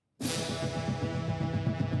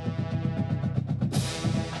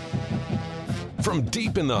From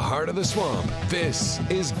deep in the heart of the swamp, this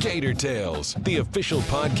is Gator Tales, the official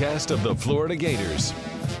podcast of the Florida Gators.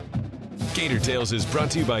 Gator Tales is brought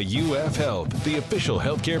to you by UF Health, the official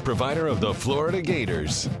healthcare provider of the Florida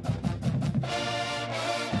Gators.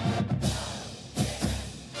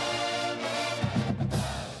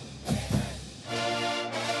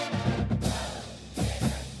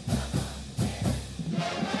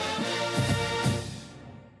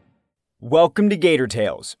 Welcome to Gator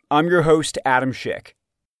Tales. I'm your host, Adam Schick.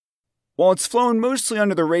 While it's flown mostly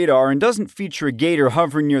under the radar and doesn't feature a Gator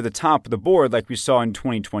hovering near the top of the board like we saw in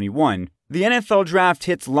 2021, the NFL Draft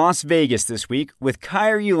hits Las Vegas this week, with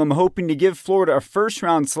Kaiir Elam hoping to give Florida a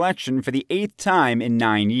first-round selection for the 8th time in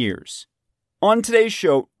 9 years. On today's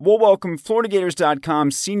show, we'll welcome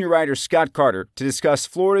FloridaGators.com senior writer Scott Carter to discuss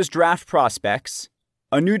Florida's draft prospects,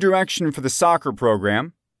 a new direction for the soccer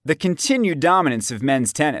program, the continued dominance of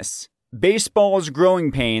men's tennis, baseball's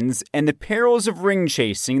growing pains, and the perils of ring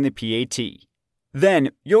chasing in the PAT.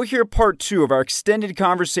 Then, you'll hear part 2 of our extended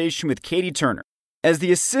conversation with Katie Turner, as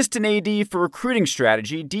the assistant AD for recruiting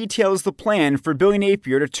strategy details the plan for Billy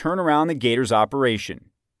Napier to turn around the Gators operation.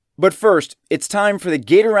 But first, it's time for the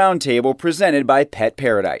Gator Roundtable presented by Pet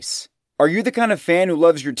Paradise. Are you the kind of fan who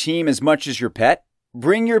loves your team as much as your pet?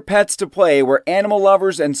 Bring your pets to play where animal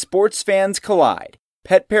lovers and sports fans collide.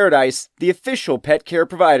 Pet Paradise, the official pet care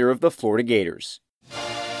provider of the Florida Gators.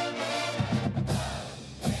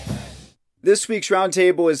 This week's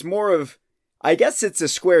roundtable is more of, I guess it's a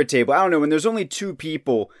square table. I don't know, when there's only 2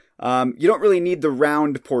 people, you don't really need the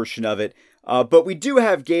round portion of it. But we do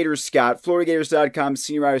have Gator Scott. FloridaGators.com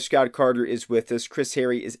senior writer Scott Carter is with us. Chris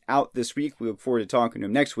Harry is out this week. We look forward to talking to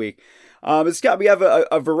him next week. But Scott, we have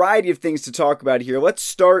a variety of things to talk about here. Let's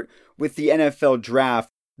start with the NFL Draft.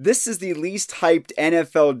 This is the least hyped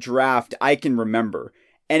NFL draft I can remember,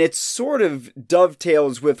 and it sort of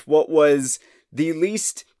dovetails with what was the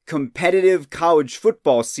least competitive college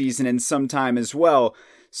football season in some time as well.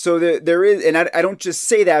 So there is, and I don't just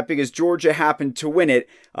say that because Georgia happened to win it.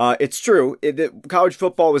 It's true. College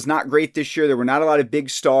football was not great this year. There were not a lot of big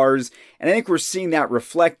stars, and I think we're seeing that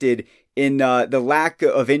reflected in the lack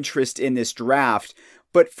of interest in this draft.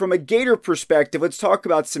 But from a Gator perspective, let's talk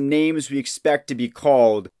about some names we expect to be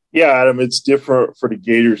called. Yeah, Adam, it's different for the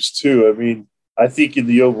Gators too. I mean, I think in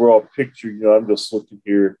the overall picture, I'm just looking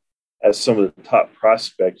here at some of the top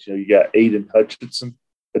prospects. You got Aiden Hutchinson,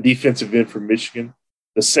 a defensive end for Michigan.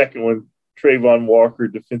 The second one, Trayvon Walker,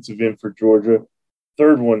 defensive end for Georgia.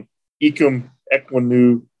 Third one, Ikem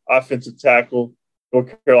Ekwonu, offensive tackle,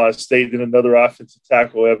 North Carolina State, then another offensive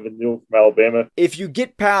tackle, Evan Neal from Alabama. If you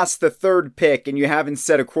get past the 3rd pick and you haven't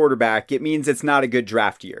set a quarterback, it means it's not a good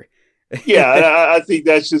draft year. Yeah, I think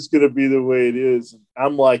that's just going to be the way it is.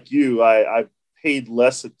 I'm like you. I paid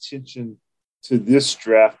less attention to this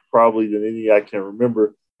draft probably than any I can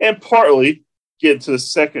remember. And partly, getting to the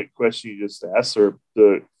second question you just asked, or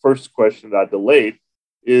the first question that I delayed,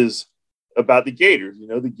 is about the Gators.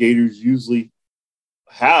 The Gators usually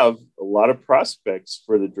have a lot of prospects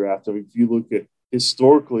for the draft. I mean, if you look at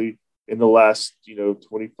historically in the last,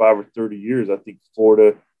 25 or 30 years, I think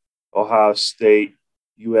Florida, Ohio State,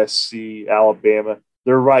 USC, Alabama,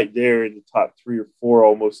 they're right there in the top 3 or 4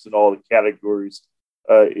 almost in all the categories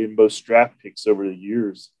in most draft picks over the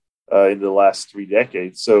years in the last 3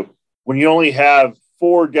 decades. So when you only have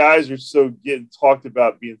 4 guys or so getting talked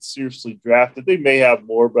about being seriously drafted, they may have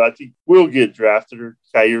more, but I think will get drafted, are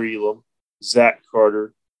Kaiir Elam, Zach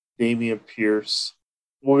Carter, Damian Pierce.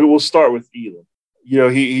 We'll start with Elam.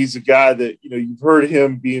 He's a guy that, you've heard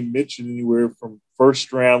him being mentioned anywhere from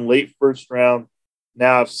first round, late first round.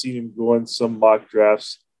 Now I've seen him go in some mock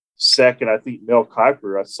drafts. Second, I think Mel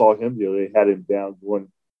Kiper, I saw him the other day, had him down going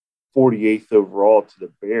 48th overall to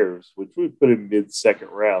the Bears, which would put him mid-second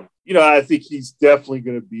round. I think he's definitely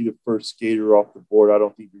going to be the first Gator off the board. I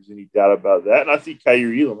don't think there's any doubt about that. And I think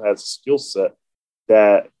Kaiir Elam has a skill set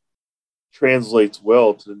that translates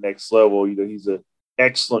well to the next level. He's an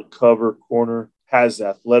excellent cover corner, has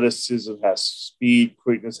athleticism, has speed,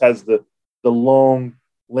 quickness, has the long,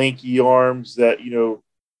 lanky arms that,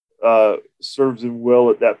 serves him well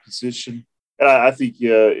at that position. And I think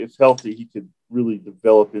if healthy, he could really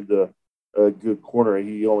develop into a good corner.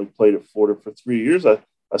 He only played at Florida for 3 years. I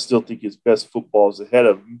still think his best football is ahead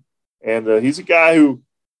of him. And he's a guy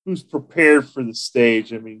who's prepared for the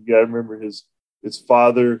stage. I mean, you got to remember his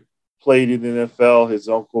father played in the NFL. His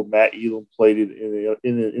uncle, Matt Elam, played in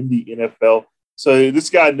the NFL. So this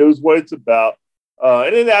guy knows what it's about.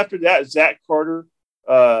 And then after that, Zach Carter,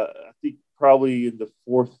 I think probably in the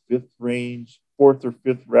 4th or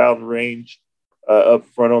 5th round range, up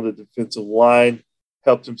front on the defensive line,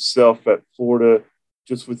 helped himself at Florida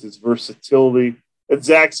just with his versatility. And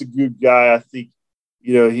Zach's a good guy. I think,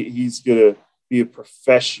 he's going to be a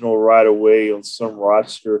professional right away on some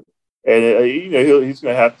roster. And, he's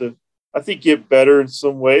going to have to, I think, get better in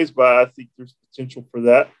some ways, but I think there's potential for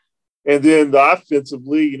that. And then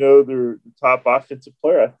offensively, their top offensive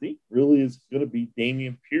player, I think, really is going to be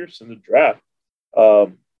Dameon Pierce in the draft.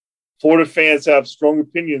 Florida fans have strong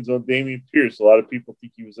opinions on Dameon Pierce. A lot of people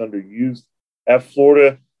think he was underused at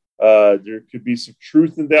Florida. There could be some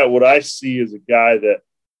truth in that. What I see is a guy that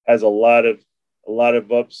has a lot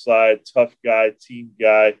of upside, tough guy, team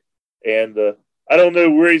guy, and I don't know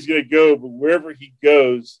where he's going to go, but wherever he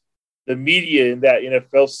goes, the media in that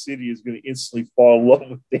NFL city is going to instantly fall in love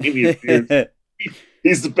with Dameon Pierce.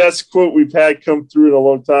 He's the best quote we've had come through in a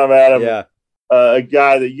long time, Adam. Yeah. A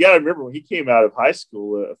guy that you got to remember when he came out of high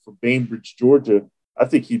school from Bainbridge, Georgia. I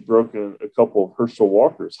think he'd broken a couple of Herschel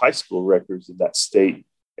Walker's high school records in that state.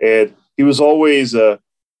 And he was always kind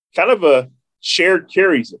of a shared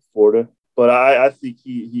carries at Florida. But I think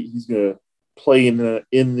he's going to play in the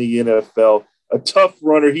NFL. A tough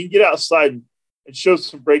runner. He can get outside and show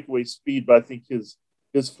some breakaway speed, but I think his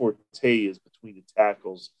forte is between the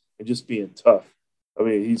tackles and just being tough. I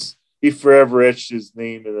mean, he forever etched his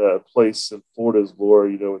name in a place in Florida's lore,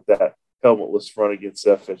 with that helmetless run against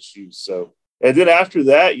FSU. So, and then after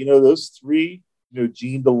that, those three,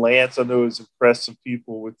 Gene DeLance, I know has impressed some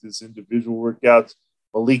people with his individual workouts.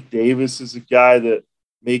 Malik Davis is a guy that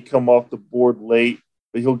may come off the board late,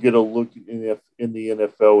 but he'll get a look in the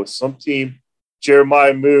NFL with some team.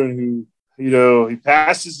 Jeremiah Moon, who, he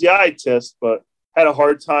passes the eye test, but had a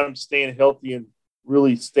hard time staying healthy and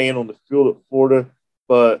really staying on the field at Florida.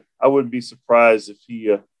 But I wouldn't be surprised if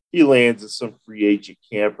he lands in some free agent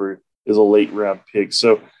camp or is a late round pick.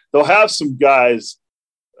 So they'll have some guys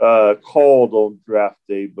called on draft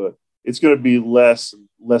day, but it's going to be less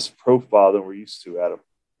profile than we're used to, Adam.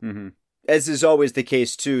 Mm-hmm. As is always the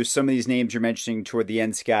case, too, some of these names you're mentioning toward the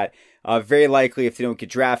end, Scott, very likely, if they don't get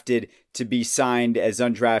drafted, to be signed as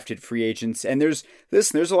undrafted free agents. And there's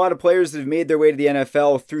a lot of players that have made their way to the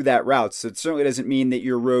NFL through that route, so it certainly doesn't mean that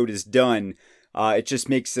your road is done. It just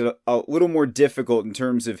makes it a little more difficult in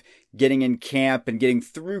terms of getting in camp and getting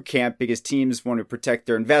through camp because teams want to protect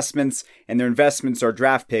their investments, and their investments are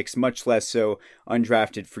draft picks, much less so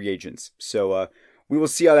undrafted free agents. So we will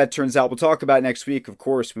see how that turns out. We'll talk about it next week, of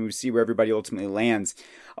course, when we see where everybody ultimately lands.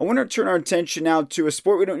 I want to turn our attention now to a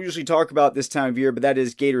sport we don't usually talk about this time of year, but that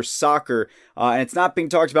is Gator soccer. And it's not being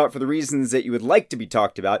talked about for the reasons that you would like to be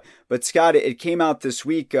talked about. But Scott, it came out this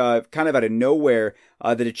week kind of out of nowhere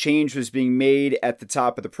that a change was being made at the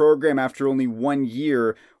top of the program after only 1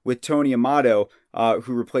 year with Tony Amato,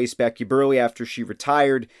 who replaced Becky Burleigh after she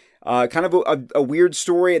retired. Kind of a weird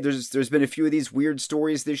story. There's been a few of these weird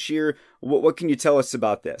stories this year. What can you tell us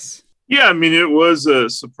about this? Yeah, I mean, it was a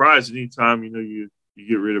surprise anytime, you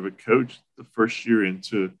get rid of a coach the first year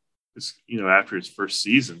into this, after his first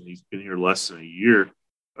season. He's been here less than a year.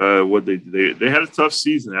 They had a tough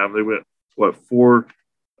season. They went,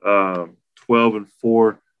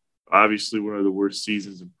 12-4, obviously one of the worst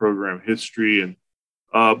seasons in program history. And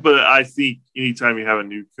but I think anytime you have a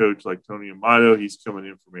new coach like Tony Amato, he's coming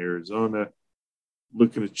in from Arizona,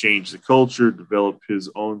 looking to change the culture, develop his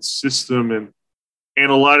own system.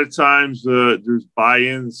 And a lot of times there's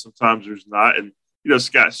buy-in, sometimes there's not. And,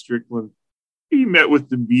 Scott Strickland, he met with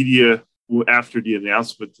the media after the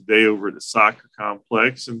announcement today over at the soccer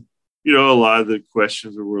complex. And, a lot of the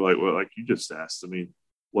questions were like you just asked, I mean,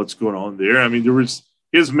 what's going on there? I mean,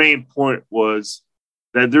 his main point was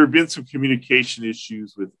that there have been some communication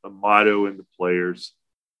issues with Amato and the players.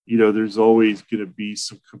 There's always going to be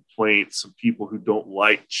some complaints, some people who don't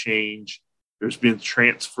like change. There's been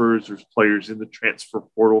transfers. There's players in the transfer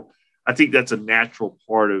portal. I think that's a natural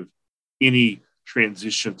part of any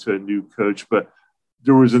transition to a new coach. But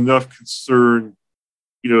there was enough concern,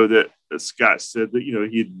 that Scott said that,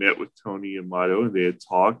 he had met with Tony Amato and they had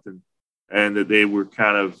talked and that they were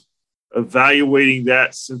kind of evaluating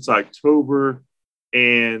that since October.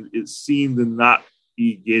 And it seemed to not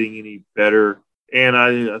be getting any better. And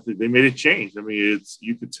I think they made a change. I mean,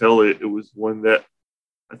 you could tell it was one that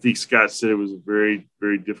I think Scott said it was a very,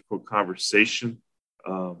 very difficult conversation.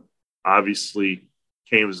 Obviously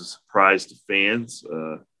came as a surprise to fans,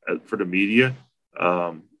 for the media.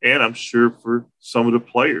 And I'm sure for some of the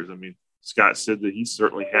players. I mean, Scott said that he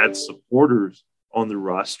certainly had supporters on the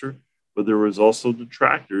roster, but there was also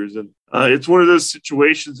detractors. And it's one of those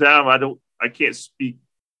situations, Adam, I can't speak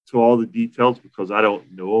to all the details because I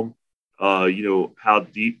don't know them, how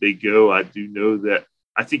deep they go. I do know that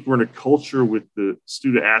I think we're in a culture with the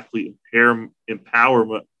student athlete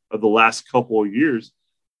empowerment of the last couple of years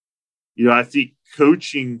I think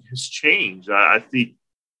coaching has changed. I think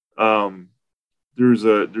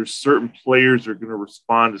there's certain players that are going to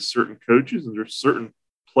respond to certain coaches, and there's certain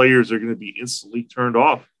players that are going to be instantly turned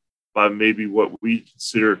off by maybe what we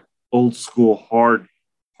consider old school hard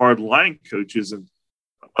line coaches.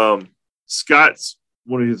 And Scott's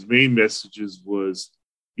one of his main messages was,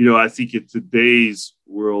 I think in today's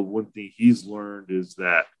world, one thing he's learned is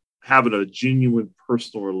that having a genuine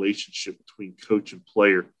personal relationship between coach and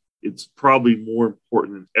player, it's probably more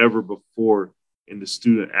important than ever before in the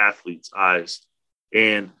student athlete's eyes.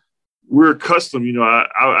 And we're accustomed,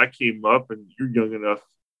 I came up, and you're young enough,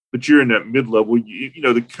 but you're in that mid-level,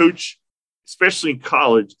 the coach, especially in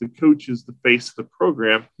college, the coach is the face of the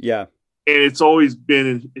program. Yeah. And it's always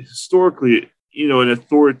been historically, an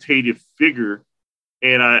authoritative figure.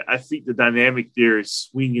 And I think the dynamic there is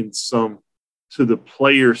swinging some to the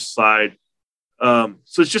player side. So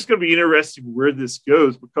it's just going to be interesting where this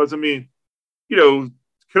goes, because,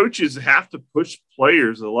 coaches have to push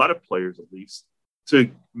players, a lot of players at least, to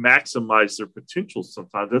maximize their potential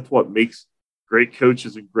sometimes. That's what makes great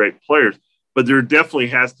coaches and great players. But there definitely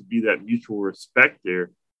has to be that mutual respect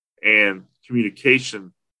there and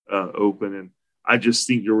communication open. And I just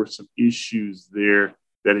think there were some issues there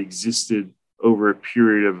that existed over a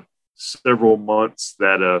period of several months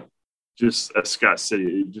that just, as Scott said,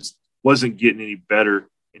 it just wasn't getting any better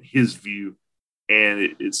in his view.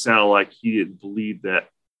 And it sounded like he didn't believe that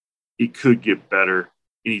it could get better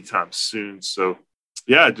anytime soon. So,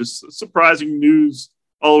 yeah, just surprising news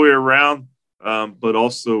all the way around, but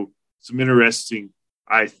also some interesting,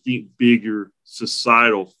 I think, bigger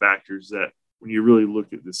societal factors that when you really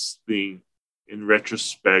look at this thing in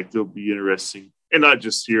retrospect, it'll be interesting. And not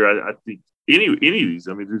just here, I think any of these.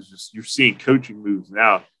 You're seeing coaching moves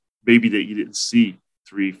now, maybe that you didn't see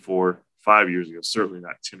 3, 4, 5 years ago, certainly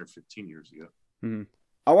not 10 or 15 years ago. Mm-hmm.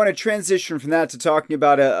 I want to transition from that to talking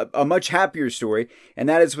about a much happier story, and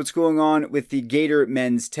that is what's going on with the Gator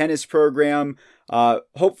men's tennis program.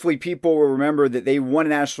 Hopefully people will remember that they won a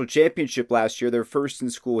national championship last year, their first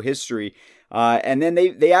in school history. And then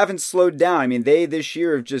they haven't slowed down. They this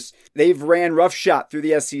year they've ran roughshod through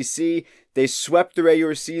the SEC. They swept the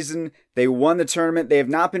regular season. They won the tournament. They have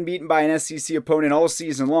not been beaten by an SEC opponent all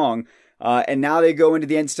season long. And now they go into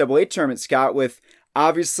the NCAA tournament, Scott, with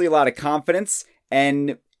obviously a lot of confidence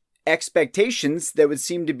and expectations that would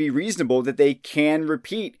seem to be reasonable that they can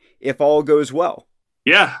repeat if all goes well.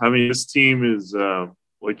 Yeah, this team is,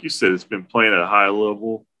 like you said, it's been playing at a high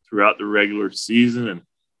level throughout the regular season, and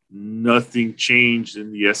nothing changed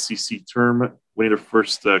in the SEC tournament, winning their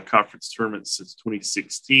first conference tournament since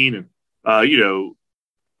 2016. And,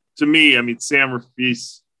 to me, Sam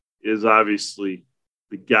Rafis is obviously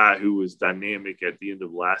the guy who was dynamic at the end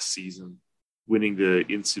of last season, winning the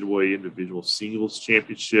NCAA individual singles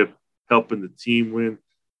championship, helping the team win.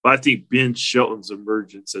 But I think Ben Shelton's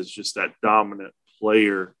emergence as just that dominant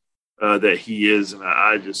player that he is, and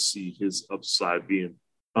I just see his upside being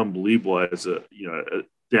unbelievable as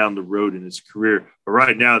down the road in his career. But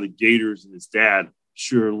right now, the Gators and his dad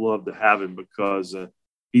sure love to have him because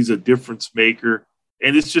he's a difference maker,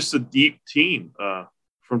 and it's just a deep team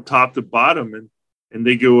from top to bottom. And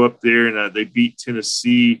they go up there and they beat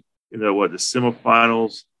Tennessee in the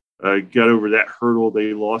semifinals. Got over that hurdle.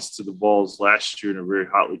 They lost to the Vols last year in a very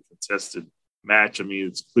hotly contested match.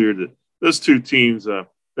 It's clear that those two teams, I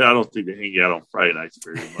don't think they hang out on Friday nights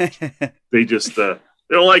very much. They just they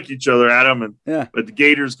don't like each other, Adam. But the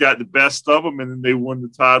Gators got the best of them, and then they won the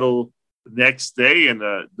title the next day, and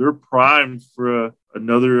they're primed for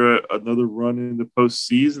another run in the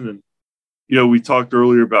postseason. And we talked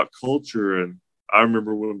earlier about culture, and I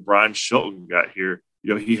remember when Brian Shelton got here.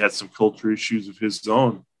 He had some culture issues of his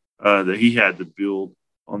own that he had to build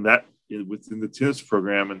on that within the tennis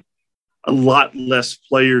program, and a lot less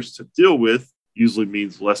players to deal with usually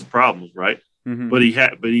means less problems, right? Mm-hmm. But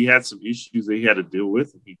he had some issues that he had to deal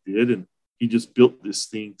with, and he did, and he just built this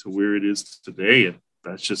thing to where it is today, and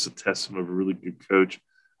that's just a testament of a really good coach.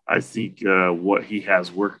 I think what he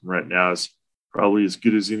has working right now is probably as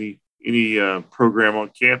good as any program on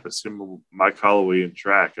campus. Him and Mike Holloway in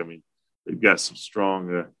track. They've got some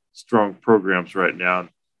strong programs right now. And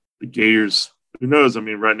the Gators, who knows?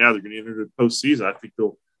 Right now they're going to enter the postseason. I think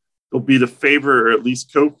they'll be the favorite, or at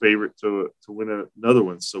least co-favorite, to win another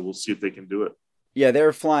one. So we'll see if they can do it. Yeah,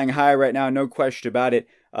 they're flying high right now, no question about it.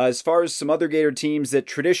 As far as some other Gator teams that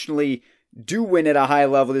traditionally do win at a high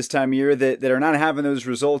level this time of year that are not having those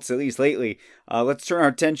results, at least lately, let's turn our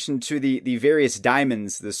attention to the various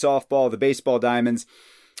diamonds, the softball, the baseball diamonds.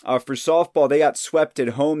 For softball, they got swept at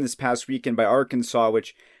home this past weekend by Arkansas,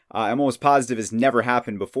 which I'm almost positive has never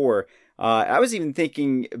happened before. I was even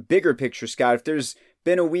thinking bigger picture, Scott, if there's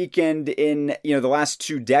been a weekend in, the last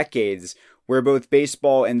 2 decades where both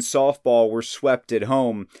baseball and softball were swept at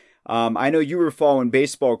home. I know you were following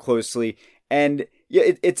baseball closely, and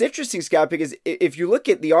yeah, it's interesting, Scott, because if you look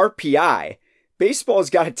at the RPI, baseball's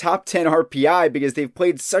got a top 10 RPI because they've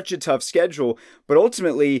played such a tough schedule, but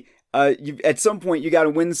ultimately, at some point you got to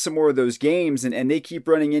win some more of those games, and they keep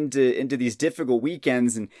running into these difficult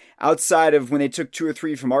weekends. And outside of when they took 2 or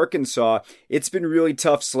 3 from Arkansas, it's been really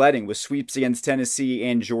tough sledding with sweeps against Tennessee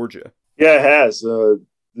and Georgia. Yeah, it has.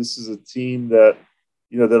 This is a team that,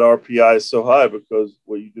 that RPI is so high because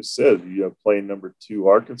what you just said, playing number 2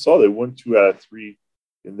 Arkansas, they won 2 out of 3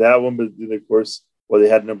 in that one. But then, of course, they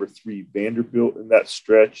had number 3 Vanderbilt in that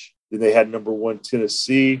stretch. Then they had number 1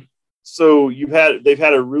 Tennessee. So they've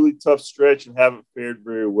had a really tough stretch and haven't fared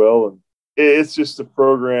very well. And it's just a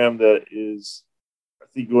program that is, I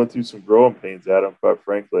think, going through some growing pains, Adam, quite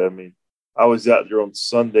frankly. I mean, I was out there on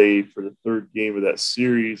Sunday for the 3rd game of that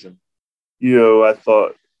series. And, I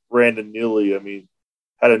thought Brandon Neely,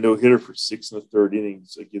 had a no-hitter for 6 1/3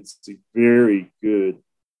 innings against a very good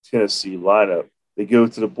Tennessee lineup. They go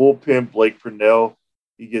to the bullpen, Blake Purnell.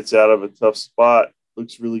 He gets out of a tough spot,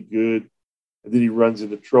 looks really good. And then he runs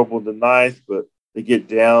into trouble in the 9th, but they get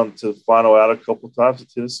down to the final out a couple of times. And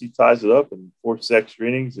Tennessee ties it up and forces extra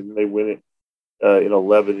innings, and then they win it in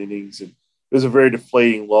 11 innings. And it was a very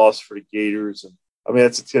deflating loss for the Gators. And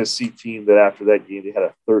that's a Tennessee team that after that game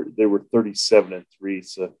they were 37-3.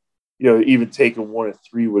 So, even taking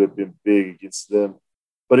 1-3 would have been big against them,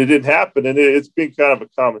 but it didn't happen. And it's been kind of a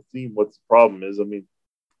common theme. What the problem is,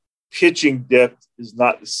 pitching depth is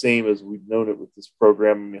not the same as we've known it with this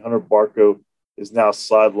program. Hunter Barco is now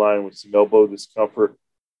sidelined with some elbow discomfort.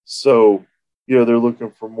 So, they're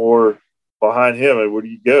looking for more behind him. And where do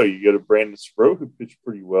you go? You go to Brandon Sproat, who pitched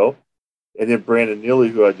pretty well. And then Brandon Neely,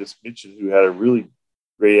 who I just mentioned, who had a really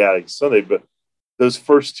great outing Sunday. But those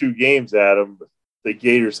first 2 games, Adam, the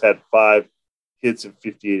Gators had 5 hits and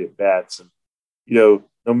 58 at-bats. And,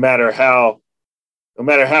 no matter how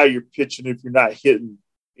you're pitching, if you're not hitting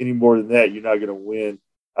any more than that, you're not going to win.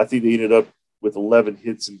 I think they ended up with 11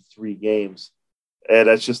 hits in 3 games. And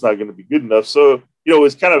that's just not going to be good enough. So,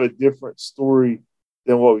 it's kind of a different story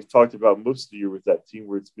than what we've talked about most of the year with that team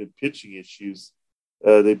where it's been pitching issues.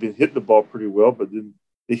 They've been hitting the ball pretty well, but then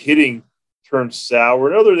the hitting turned sour.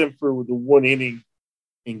 And other than for the 1 inning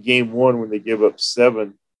in game 1 when they gave up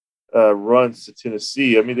 7 runs to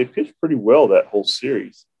Tennessee, they pitched pretty well that whole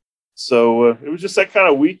series. So it was just that kind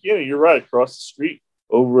of weekend. And you're right, across the street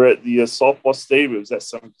over at the softball stadium, it was that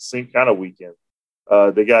same kind of weekend.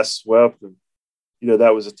 They got swept, and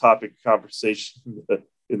that was a topic of conversation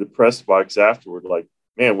in the press box afterward. Like,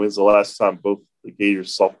 man, when's the last time both the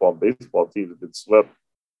Gators softball and baseball teams have been swept?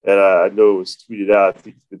 And I know it was tweeted out. I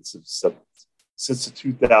think it's been since the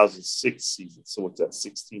 2006 season. So what's that,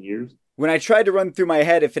 16 years? When I tried to run through my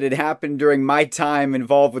head if it had happened during my time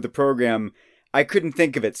involved with the program, I couldn't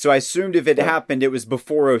think of it. So I assumed if it happened, it was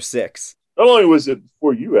before 06. Not only was it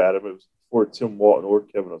before you, Adam, it was before Tim Walton or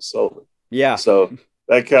Kevin O'Sullivan. Yeah. So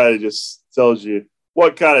that kind of just tells you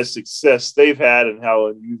what kind of success they've had and how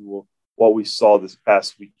unusual what we saw this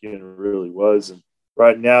past weekend really was. And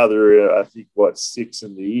right now they're, I think, 6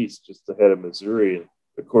 in the East, just ahead of Missouri. And,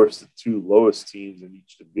 of course, the 2 lowest teams in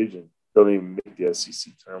each division don't even make the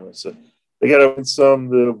SEC tournament. So they got to win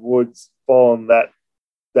some to avoid falling that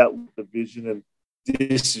division. And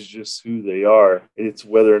this is just who they are. And it's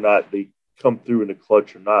whether or not they come through in the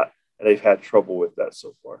clutch or not. And they've had trouble with that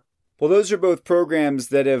so far. Well, those are both programs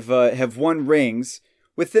that have won rings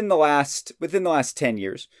within the last 10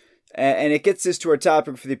 years. And it gets us to our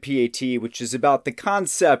topic for the PAT, which is about the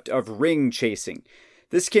concept of ring chasing.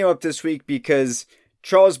 This came up this week because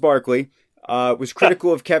Charles Barkley was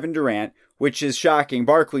critical of Kevin Durant, which is shocking.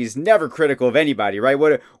 Barkley's never critical of anybody, right?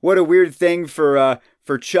 What a weird thing for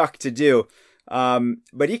Chuck to do.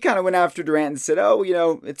 But he kind of went after Durant and said,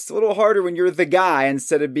 it's a little harder when you're the guy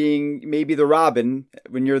instead of being maybe the Robin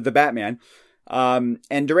when you're the Batman. And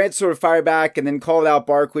Durant sort of fired back and then called out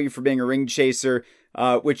Barkley for being a ring chaser,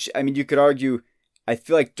 which, you could argue, I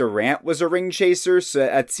feel like Durant was a ring chaser. So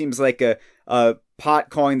that seems like a pot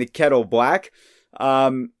calling the kettle black.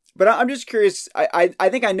 But I'm just curious. I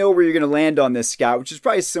think I know where you're going to land on this, Scott, which is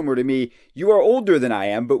probably similar to me. You are older than I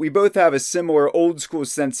am, but we both have a similar old school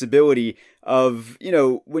sensibility of,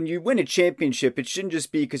 when you win a championship, it shouldn't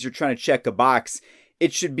just be because you're trying to check a box.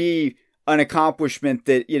 It should be an accomplishment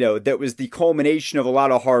that, that was the culmination of a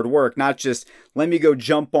lot of hard work, not just let me go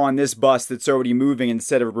jump on this bus that's already moving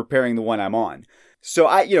instead of repairing the one I'm on. So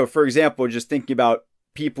for example, just thinking about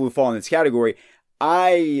people who fall in this category,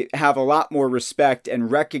 I have a lot more respect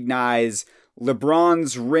and recognize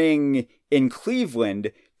LeBron's ring in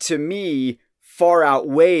Cleveland, to me, far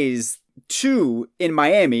outweighs 2 in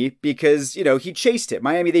Miami because, he chased it.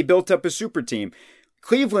 Miami, they built up a super team.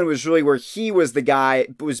 Cleveland was really where he was the guy,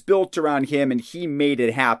 it was built around him, and he made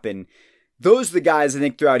it happen. Those are the guys, I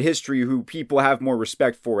think, throughout history who people have more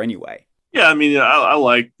respect for anyway. Yeah, I mean, I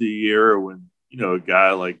like the era when, a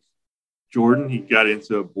guy like Jordan, he got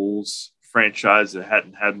into a Bulls franchise that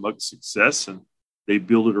hadn't had much success, and they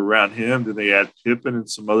built it around him. Then they had Pippen and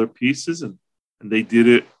some other pieces, and they did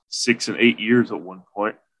it 6 and 8 years at one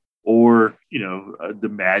point. Or, the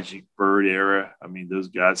Magic Bird era. I mean, those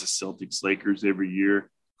guys, the Celtics, Lakers every year.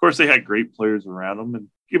 Of course, they had great players around them. And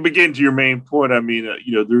you begin to your main point. I mean,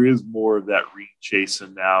 there is more of that ring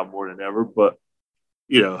chasing now more than ever. But,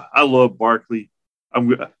 I love Barkley.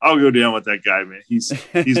 I'll go down with that guy, man. He's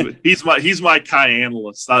my kind of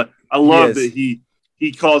analyst. I love that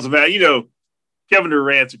he calls him out. Kevin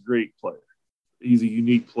Durant's a great player. He's a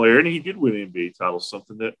unique player, and he did win an NBA title,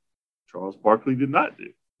 something that Charles Barkley did not do.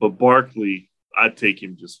 But Barkley, I'd take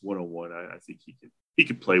him just one-on-one. I think he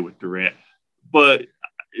could play with Durant. But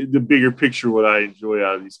the bigger picture, what I enjoy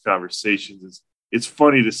out of these conversations is it's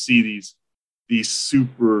funny to see these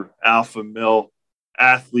super alpha male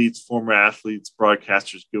athletes, former athletes,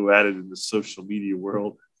 broadcasters go at it in the social media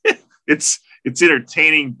world. It's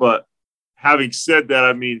entertaining, but having said that,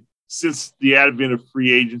 I mean, since the advent of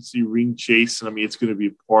free agency, ring chase, I mean, it's going to be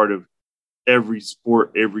a part of every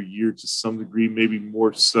sport every year to some degree, maybe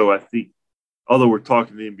more so. I think, although we're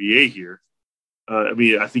talking the NBA here,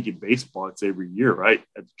 I think in baseball it's every year, right?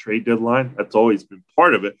 At the trade deadline, that's always been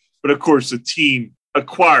part of it. But of course, the team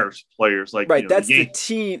acquires players like right. That's the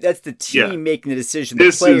team. That's the team making the decision.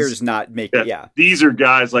 The players not making. Yeah, these are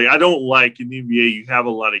guys like I don't like in the NBA. You have a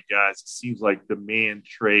lot of guys. It seems like demand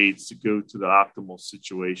trades to go to the optimal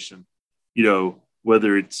situation.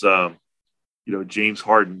 Whether it's James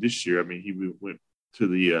Harden this year. I mean, he went to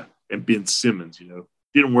the and Ben Simmons.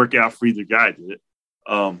 Didn't work out for either guy, did it?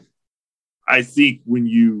 I think when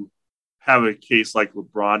you have a case like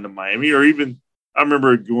LeBron to Miami, or even I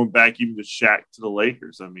remember going back even to Shaq to the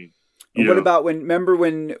Lakers. I mean, what about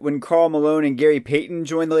when Karl Malone and Gary Payton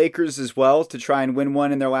joined the Lakers as well to try and win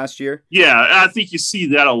one in their last year? Yeah, I think you see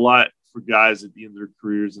that a lot for guys at the end of their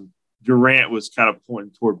careers. And Durant was kind of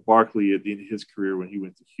pointing toward Barkley at the end of his career when he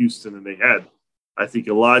went to Houston, and they had, I think,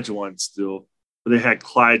 Olajuwon still, but they had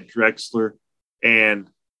Clyde Drexler and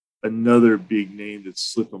another big name that's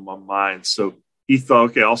slipping my mind. So he thought,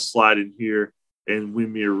 okay, I'll slide in here and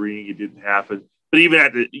win me a ring. It didn't happen. But even I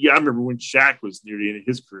remember when Shaq was near the end of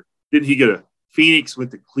his career. Didn't he go to Phoenix,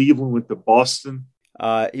 went to Cleveland, went to Boston?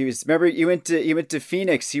 He went to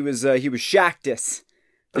Phoenix. He was Shaqtus.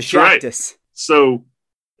 That's right. So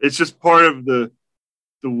it's just part of the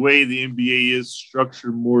way the NBA is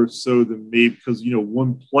structured more so than maybe because,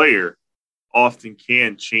 one player often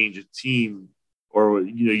can change a team or,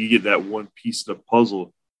 you get that one piece of the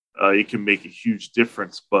puzzle. It can make a huge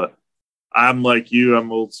difference. But I'm like you,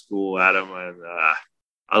 I'm old school, Adam, and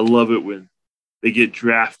I love it when they get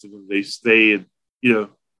drafted and they stay. And,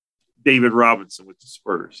 David Robinson with the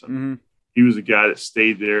Spurs. I mean, he was a guy that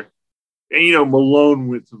stayed there. And, Malone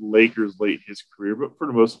went to the Lakers late in his career, but for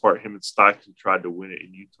the most part, him and Stockton tried to win it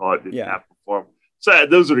in Utah. It didn't happen for him. So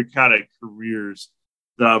those are the kind of careers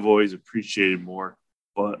that I've always appreciated more.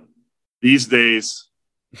 But these days,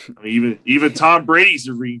 I mean, even Tom Brady's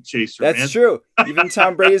a ring chaser. That's true. Even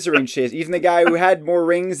Tom Brady's a ring chaser. Even the guy who had more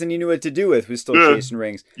rings than he knew what to do with was still chasing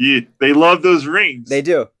rings. Yeah, they love those rings. They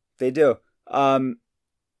do.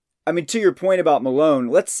 To your point about Malone,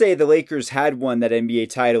 let's say the Lakers had won that NBA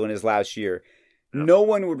title in his last year. Yeah. No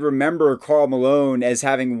one would remember Karl Malone as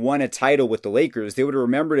having won a title with the Lakers. They would have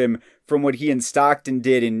remembered him from what he and Stockton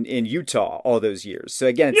did in Utah all those years. So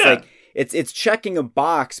again, it's checking a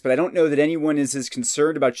box, but I don't know that anyone is as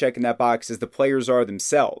concerned about checking that box as the players are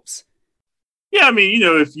themselves. Yeah, I mean,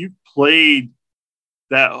 if you played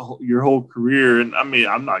that your whole career, and I mean,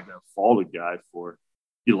 I'm not going to fault a guy for,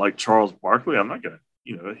 like Charles Barkley. I'm not going to.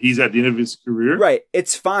 He's at the end of his career. Right.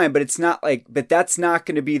 It's fine, but it's not but that's not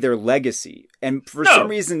going to be their legacy. And for some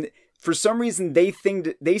reason, they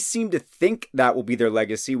seem to think that will be their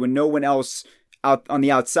legacy when no one else out on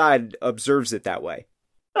the outside observes it that way.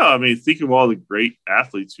 No, I mean, think of all the great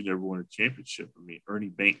athletes who never won a championship. I mean, Ernie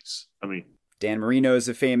Banks. I mean, Dan Marino is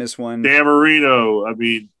a famous one. Dan Marino. I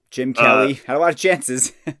mean, Jim Kelly had a lot of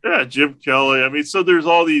chances. Yeah, Jim Kelly. I mean, so there's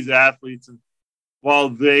all these athletes, and while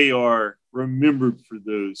they are remembered for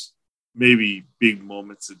those maybe big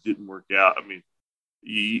moments that didn't work out, I mean,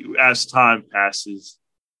 as time passes,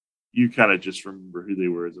 you kind of just remember who they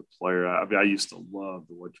were as a player. I mean, I used to love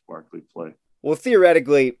to watch Barkley play. Well,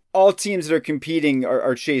 theoretically, all teams that are competing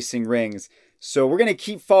are chasing rings. So we're going to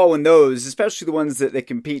keep following those, especially the ones that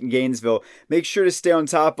compete in Gainesville. Make sure to stay on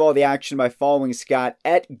top of all the action by following Scott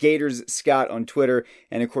at GatorsScott on Twitter.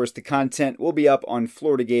 And, of course, the content will be up on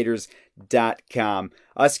FloridaGators.com.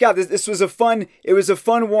 Scott, this was a fun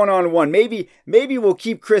one-on-one. Maybe we'll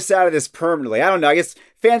keep Chris out of this permanently. I don't know. I guess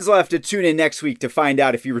fans will have to tune in next week to find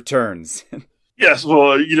out if he returns. Yes,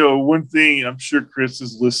 well, one thing, I'm sure Chris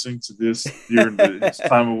is listening to this during his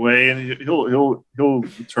time away, and he'll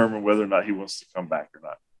determine whether or not he wants to come back or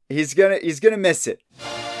not. He's gonna miss it.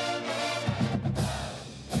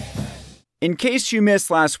 In case you missed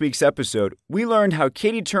last week's episode, we learned how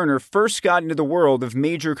Katie Turner first got into the world of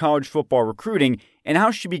major college football recruiting and how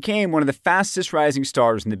she became one of the fastest rising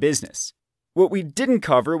stars in the business. What we didn't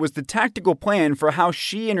cover was the tactical plan for how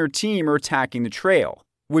she and her team are attacking the trail,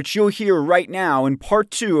 which you'll hear right now in part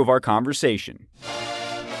 2 of our conversation.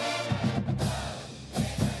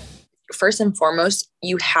 First and foremost,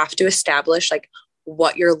 you have to establish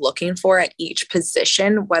what you're looking for at each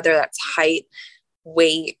position, whether that's height,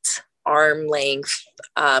 weight, arm length,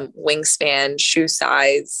 wingspan, shoe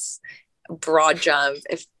size, broad jump.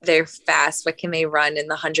 If they're fast, what can they run in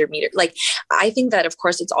the 100-meter? I think that of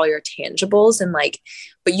course it's all your tangibles and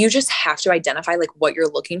but you just have to identify what you're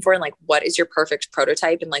looking for and what is your perfect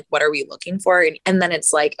prototype and what are we looking for? And then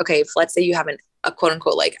it's okay, if let's say you have a quote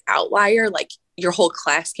unquote outlier, your whole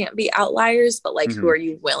class can't be outliers, but who are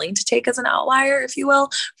you willing to take as an outlier, if you will,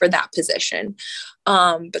 for that position?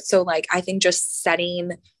 But so I think just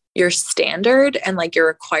setting your standard and your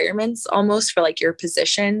requirements almost for your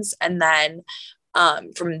positions. And then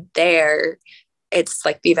from there, it's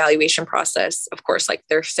the evaluation process, of course,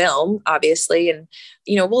 their film, obviously. And,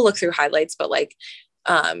 we'll look through highlights, but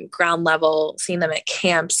ground level, seeing them at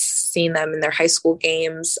camps, seeing them in their high school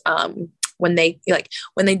games, when they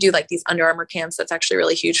do these Under Armour camps, that's actually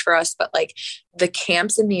really huge for us. But the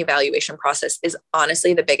camps and the evaluation process is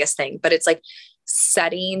honestly the biggest thing, but it's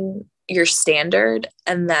setting your standard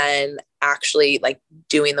and then actually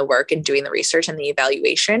doing the work and doing the research and the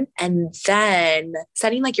evaluation and then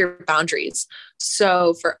setting your boundaries.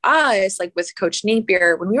 So for us, with Coach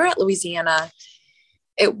Napier, when we were at Louisiana,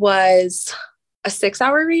 it was a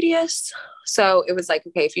 6-hour radius. So it was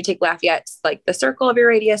okay, if you take Lafayette, it's the circle of your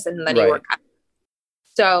radius and then you work out.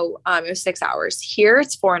 So it was 6 hours. Here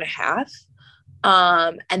it's 4.5.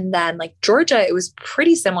 And then Georgia, it was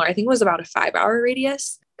pretty similar. I think it was about a 5-hour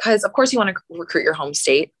radius. Because of course you want to recruit your home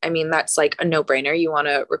state. I mean, that's a no-brainer. You want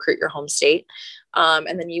to recruit your home state.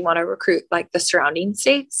 And then you want to recruit the surrounding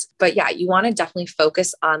states. But yeah, you want to definitely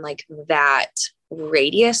focus on that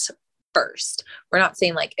radius first. We're not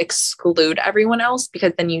saying exclude everyone else,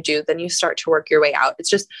 because then you start to work your way out. It's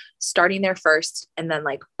just starting there first and then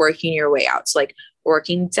working your way out. So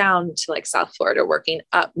working down to South Florida, working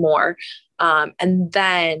up more. And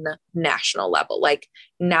then national level,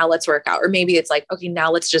 now let's work out, or maybe it's okay,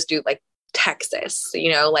 now let's just do Texas,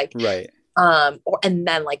 right. And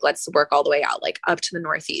then let's work all the way out, up to the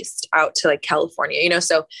Northeast, out to California,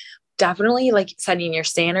 so definitely setting your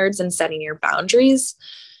standards and setting your boundaries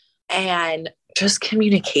and just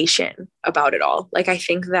communication about it all. I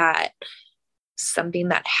think that something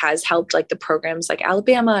that has helped the programs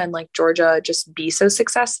Alabama and Georgia just be so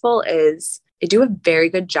successful is they do a very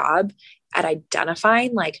good job at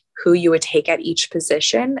identifying who you would take at each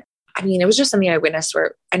position. I mean, it was just something I witnessed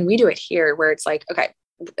and we do it here where it's okay,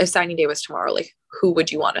 if signing day was tomorrow, who would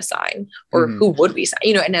you want to sign or who would we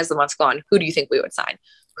sign, and as the months go on, who do you think we would sign?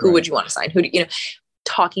 Who would you want to sign? Who do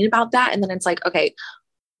talking about that. And then it's okay,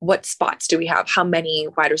 what spots do we have? How many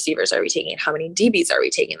wide receivers are we taking? How many DBs are we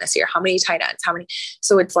taking this year? How many tight ends?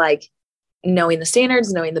 So it's knowing the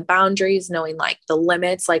standards, knowing the boundaries, knowing the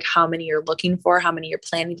limits, how many you're looking for, how many you're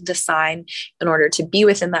planning to sign in order to be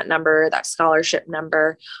within that number, that scholarship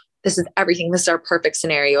number. This is everything. This is our perfect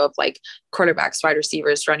scenario of quarterbacks, wide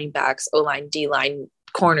receivers, running backs, O-line, D-line,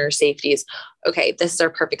 corners, safeties. Okay, this is our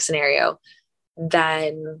perfect scenario.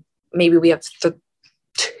 Then maybe we have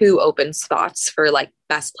 2 open spots for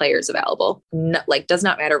best players available. No, does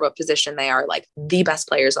not matter what position they are, the best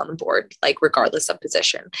players on the board, regardless of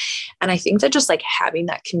position. And I think that just having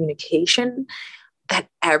that communication, that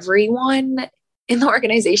everyone in the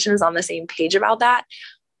organization is on the same page about that,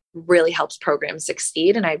 really helps programs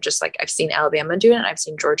succeed. And I've just I've seen Alabama do it and I've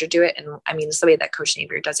seen Georgia do it. And I mean, it's the way that Coach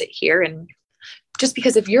Napier does it here. And just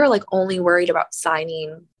because if you're only worried about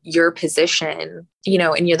signing your position,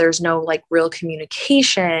 and there's no real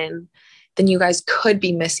communication, then you guys could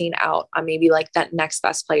be missing out on maybe that next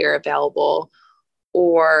best player available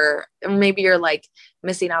or maybe you're like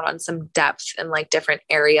missing out on some depth in like different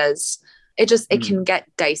areas. It can get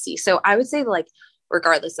dicey. So I would say like,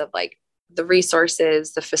 regardless of like the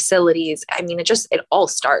resources, the facilities, I mean, it all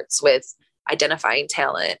starts with identifying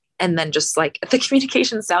talent. And then just like the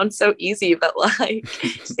communication sounds so easy, but like,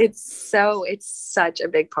 it's such a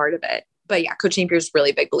big part of it. But yeah, Coach Napier is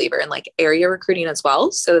really a big believer in like area recruiting as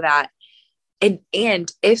well. So that,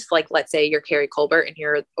 and if like, let's say you're Carrie Colbert and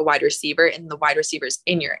you're a wide receiver and the wide receivers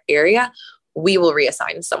in your area, we will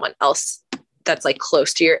reassign someone else that's like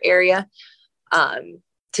close to your area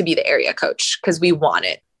to be the area coach. Cause we want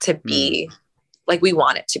it to be like, we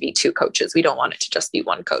want it to be two coaches. We don't want it to just be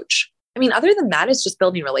one coach. I mean, other than that, it's just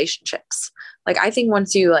building relationships. Like, I think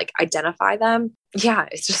once you like identify them, yeah,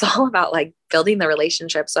 it's just all about like building the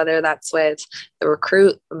relationships, whether that's with the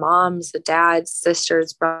recruit, the moms, the dads,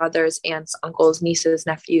 sisters, brothers, aunts, uncles, nieces,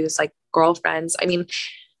 nephews, like girlfriends. I mean,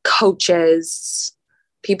 coaches,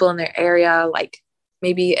 people in their area, like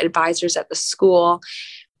maybe advisors at the school,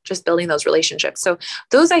 just building those relationships. So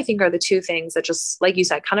those, I think, are the two things that just, like you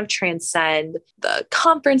said, kind of transcend the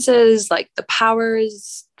conferences, like the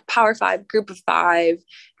Power 5, Group of 5,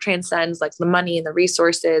 transcends like the money and the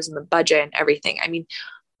resources and the budget and everything. I mean,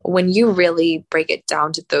 when you really break it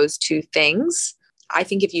down to those two things, I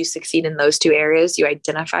think if you succeed in those two areas, you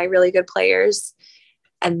identify really good players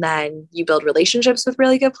and then you build relationships with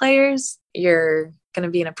really good players, you're going to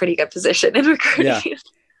be in a pretty good position in recruiting. Yeah.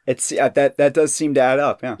 It's that does seem to add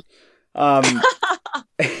up. Yeah. A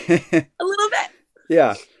little bit.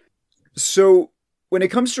 Yeah. So when it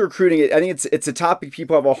comes to recruiting, I think it's a topic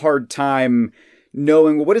people have a hard time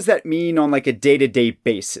knowing, well, what does that mean on like a day-to-day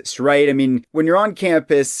basis, right? I mean, when you're on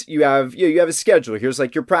campus, you have a schedule. Here's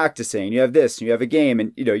like you're practicing, you have this, and you have a game,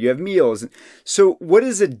 and you have meals. So what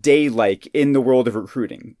is a day like in the world of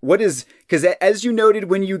recruiting? Because as you noted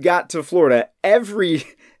when you got to Florida,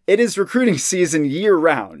 it is recruiting season year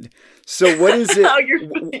round. So what is it? Oh,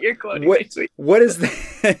 you're quoting me. What is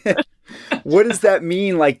that? What does that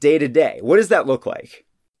mean like day to day? What does that look like?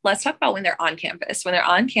 Let's talk about when they're on campus. When they're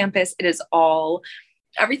on campus, it is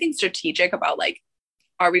everything strategic about like,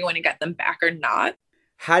 are we going to get them back or not?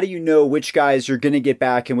 How do you know which guys you're going to get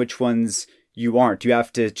back and which ones you aren't? Do you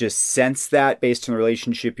have to just sense that based on the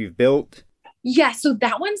relationship you've built? Yeah. So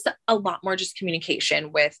that one's a lot more just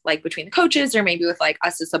communication with like between the coaches or maybe with like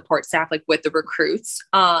us as support staff, like with the recruits.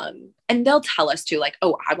 And they'll tell us to like,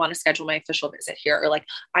 oh, I want to schedule my official visit here. Or like,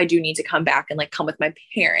 I do need to come back and like come with my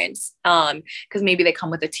parents. Cause maybe they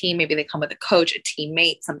come with a team, maybe they come with a coach, a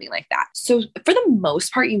teammate, something like that. So for the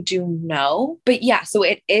most part, you do know, but yeah, so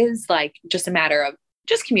it is like just a matter of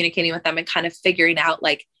just communicating with them and kind of figuring out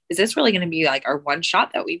like, is this really going to be like our one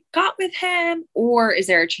shot that we've got with him? Or is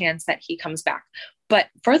there a chance that he comes back? But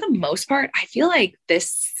for the most part, I feel like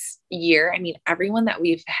this year, I mean, everyone that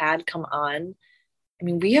we've had come on, I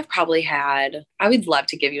mean, we have probably had, I would love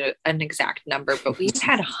to give you an exact number, but we've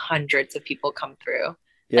had hundreds of people come through,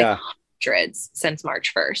 like hundreds since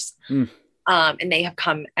March 1st. And they have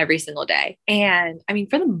come every single day. And I mean,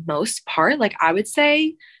 for the most part, like I would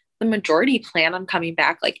say the majority plan on coming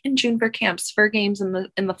back like in June for camps, for games in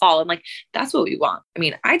the fall. And like, that's what we want. I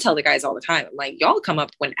mean, I tell the guys all the time, I'm like, y'all come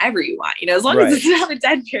up whenever you want, as long as it's not a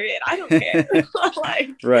dead period, I don't care.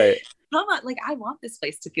 Like, right. Come on, like, I want this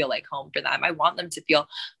place to feel like home for them. I want them to feel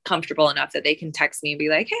comfortable enough that they can text me and be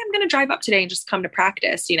like, hey, I'm going to drive up today and just come to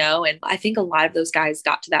practice, And I think a lot of those guys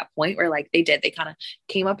got to that point where like they kind of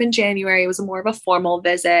came up in January. It was more of a formal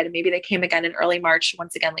visit. And maybe they came again in early March,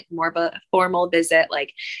 once again, like more of a formal visit,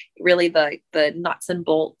 like really the nuts and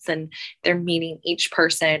bolts, and they're meeting each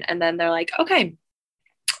person. And then they're like, okay,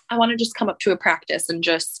 I want to just come up to a practice and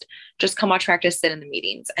just come watch practice, sit in the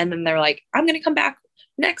meetings. And then they're like, I'm going to come back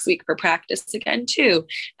next week for practice again too.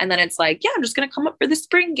 And then it's like, yeah, I'm just going to come up for the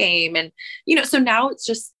spring game. And, so now it's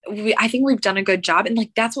just, I think we've done a good job. And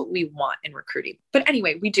like, that's what we want in recruiting. But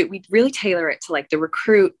anyway, we really tailor it to like the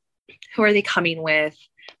recruit. Who are they coming with?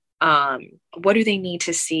 What do they need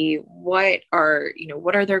to see? What are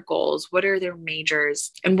their goals? What are their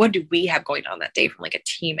majors? And what do we have going on that day from like a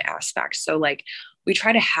team aspect? So like, we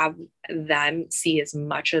try to have them see as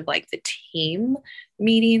much of like the team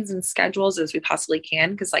meetings and schedules as we possibly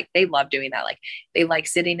can. Cause like they love doing that. Like they like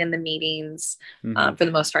sitting in the meetings for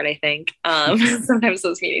the most part, I think. Sometimes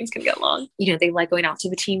those meetings can get long. They like going out to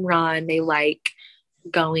the team run. They like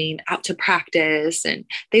going out to practice, and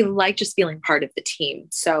they like just feeling part of the team.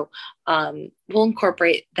 So we'll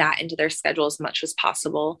incorporate that into their schedule as much as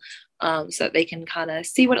possible. So that they can kind of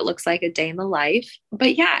see what it looks like a day in the life.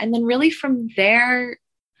 But yeah, and then really from there,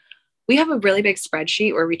 we have a really big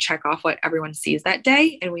spreadsheet where we check off what everyone sees that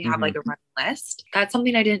day, and we have like a running list. That's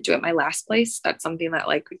something I didn't do at my last place. That's something that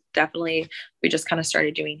like definitely we just kind of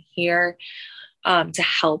started doing here to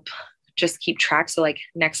help just keep track. So like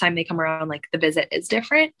next time they come around, like the visit is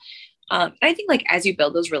different. I think like as you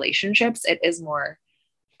build those relationships, it is more,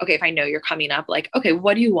 okay, if I know you're coming up, like, okay,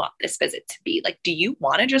 what do you want this visit to be? Like, do you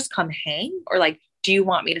want to just come hang, or like, do you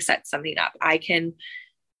want me to set something up?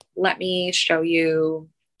 Let me show you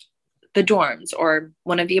the dorms or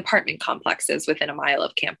one of the apartment complexes within a mile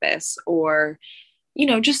of campus, or, you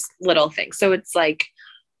know, just little things. So it's like,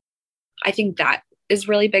 I think that is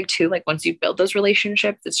really big too. Like once you build those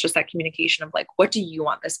relationships, it's just that communication of like, what do you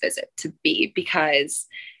want this visit to be? Because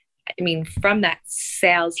I mean, from that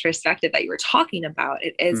sales perspective that you were talking about,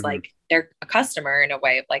 it is like they're a customer in a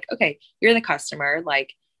way of like, okay, you're the customer.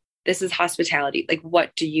 Like this is hospitality. Like,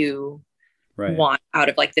 what do you want out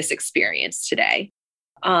of like this experience today?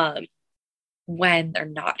 When they're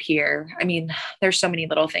not here, I mean, there's so many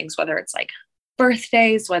little things, whether it's like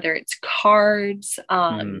birthdays, whether it's cards,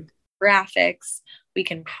 graphics. We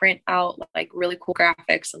can print out like really cool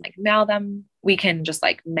graphics and like mail them. We can just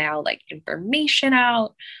like mail like information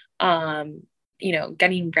out. You know,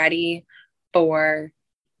 getting ready for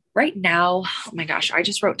right now. Oh my gosh, I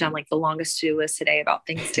just wrote down like the longest to-do list today about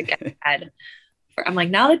things to get ahead. I'm like,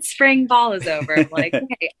 now that spring ball is over, I'm like,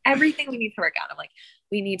 okay, everything we need to work out. I'm like,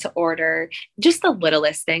 we need to order just the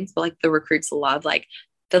littlest things, but like the recruits love like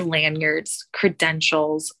the lanyards,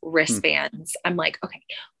 credentials, wristbands. I'm like, okay,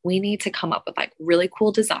 we need to come up with like really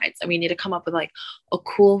cool designs. And we need to come up with like a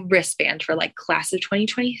cool wristband for like class of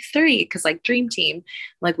 2023. Cause like Dream Team,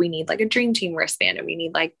 like we need like a Dream Team wristband, and we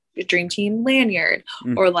need like a Dream Team lanyard,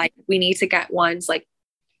 or like we need to get ones like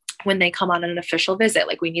when they come on an official visit,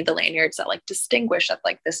 like we need the lanyards that like distinguish that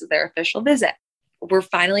like this is their official visit. We're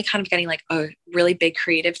finally kind of getting like a really big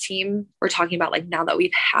creative team. We're talking about like now that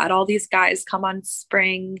we've had all these guys come on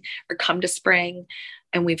spring or come to spring,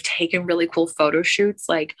 and we've taken really cool photo shoots,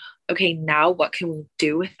 like, okay, now what can we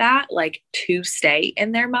do with that? Like to stay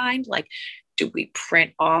in their mind? Like, do we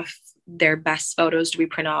print off their best photos? Do we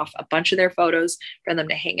print off a bunch of their photos for them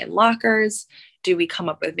to hang in lockers? Do we come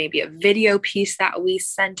up with maybe a video piece that we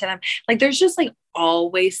send to them? Like, there's just like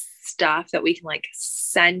always stuff that we can like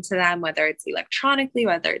send to them, whether it's electronically,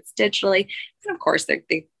 whether it's digitally. And of course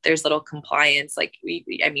there's little compliance. Like we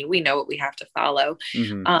know what we have to follow.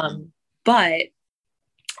 But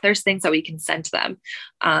there's things that we can send to them.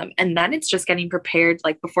 And then it's just getting prepared.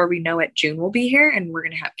 Like before we know it, June will be here, and we're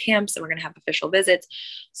going to have camps, and we're going to have official visits.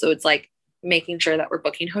 So it's like making sure that we're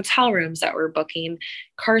booking hotel rooms, that we're booking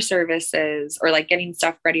car services, or like getting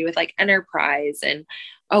stuff ready with like Enterprise. And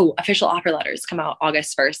official offer letters come out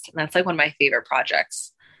August 1st. And that's like one of my favorite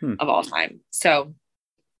projects of all time. So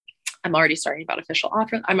I'm already starting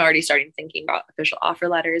thinking about official offer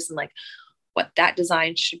letters and like what that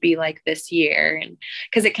design should be like this year. And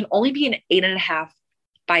because it can only be an 8.5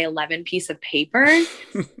 by 11 piece of paper,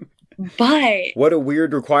 but what a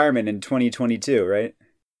weird requirement in 2022, right?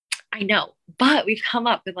 I know, but we've come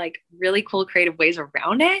up with like really cool creative ways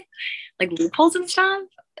around it, like loopholes and stuff.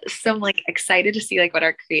 So I'm like excited to see like what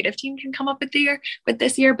our creative team can come up with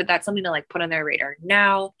this year, but that's something to like put on their radar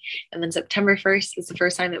now. And then September 1st is the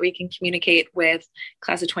first time that we can communicate with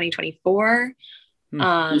class of 2024.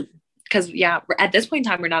 Because at this point in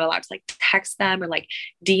time, we're not allowed to like text them or like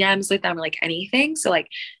DMs with them or like anything. So like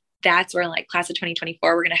that's where like class of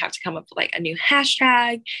 2024, we're going to have to come up with like a new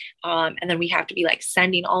hashtag. And then we have to be like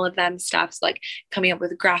sending all of them stuff. So like coming up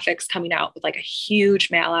with graphics, coming out with like a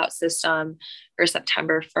huge mail out system for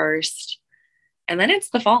September 1st. And then it's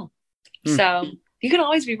the fall. So you can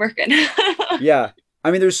always be working. Yeah.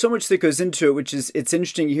 I mean, there's so much that goes into it, which is, it's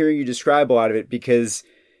interesting hearing you describe a lot of it, because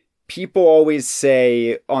people always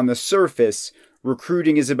say on the surface,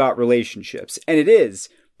 recruiting is about relationships, and it is.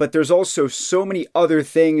 But there's also so many other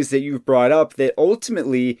things that you've brought up that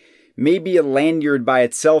ultimately maybe a lanyard by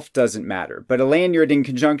itself doesn't matter. But a lanyard in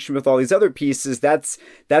conjunction with all these other pieces, that's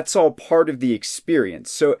all part of the experience.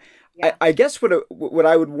 So yeah. I guess what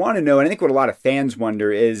I would want to know, and I think what a lot of fans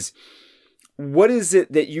wonder is, what is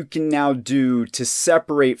it that you can now do to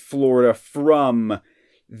separate Florida from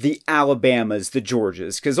the Alabamas, the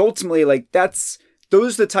Georgias? Because ultimately, like, those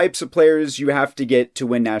are the types of players you have to get to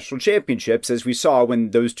win national championships, as we saw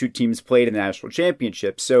when those two teams played in the national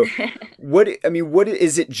championship. So what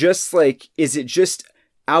is it just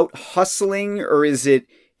out hustling, or is it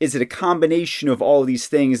a combination of all of these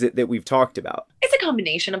things that we've talked about? It's a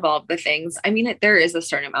combination of all of the things. I mean, there is a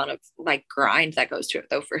certain amount of like grind that goes to it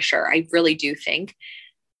though, for sure. I really do think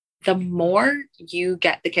the more you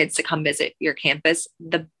get the kids to come visit your campus,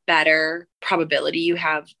 the better probability you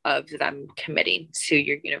have of them committing to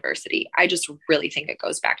your university. I just really think it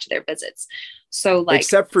goes back to their visits. So like,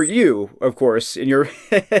 except for you, of course, in your,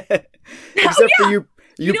 except for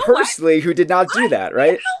you personally, who did not do that,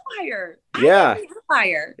 right? Outlier. Yeah.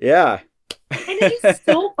 Outlier. Yeah. And it's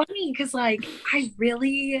so funny because like, I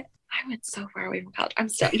went so far away from college. I'm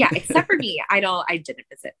still, except for me. I didn't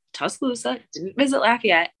visit Tuscaloosa, didn't visit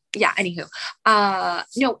Lafayette. Yeah. Anywho,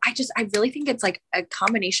 no, I really think it's like a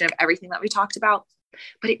combination of everything that we talked about,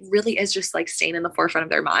 but it really is just like staying in the forefront of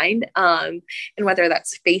their mind. And whether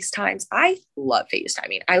that's FaceTimes, I love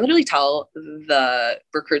FaceTiming. I literally tell the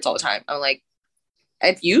recruits all the time. I'm like,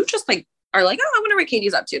 if you just like are like, oh, I wonder what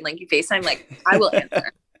Katie's up to, and like you FaceTime, like I will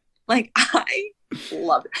answer. Like I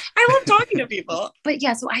love it. I love talking to people. But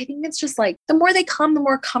yeah, so I think it's just like the more they come, the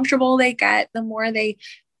more comfortable they get, the more they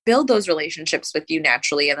build those relationships with you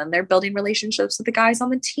naturally. And then they're building relationships with the guys on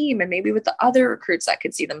the team and maybe with the other recruits that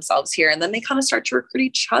could see themselves here. And then they kind of start to recruit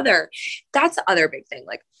each other. That's the other big thing.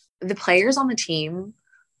 Like the players on the team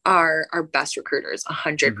are our best recruiters,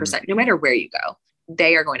 100%. No matter where you go,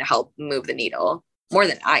 they are going to help move the needle more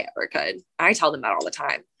than I ever could. I tell them that all the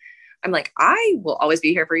time. I'm like, I will always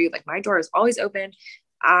be here for you. Like my door is always open.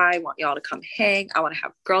 I want y'all to come hang. I want to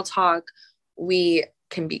have girl talk. We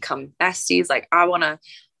can become besties. Like I want to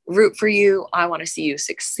root for you. I want to see you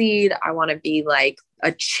succeed. I want to be like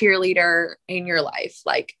a cheerleader in your life.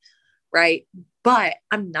 Like, right. But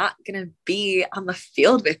I'm not going to be on the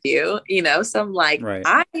field with you, you know? So I'm like, right.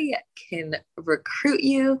 I can recruit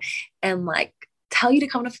you and like tell you to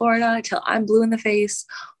come to Florida till I'm blue in the face.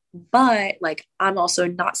 But like, I'm also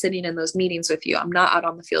not sitting in those meetings with you. I'm not out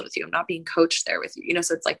on the field with you. I'm not being coached there with you. You know,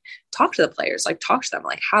 so it's like, talk to the players, like talk to them,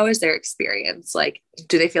 like, how is their experience? Like,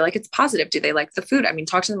 do they feel like it's positive? Do they like the food? I mean,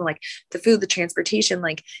 talk to them like the food, the transportation,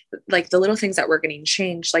 like the little things that we're getting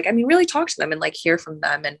changed. Like, I mean, really talk to them and like hear from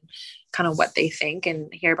them and kind of what they think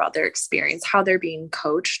and hear about their experience, how they're being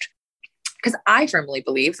coached. Cause I firmly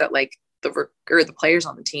believe that like the players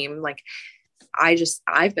on the team, like,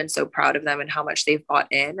 I've been so proud of them and how much they've bought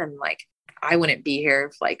in. And like, I wouldn't be here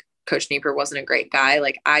if like Coach Nieper wasn't a great guy.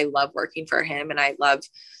 Like I love working for him and I love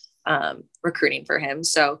recruiting for him.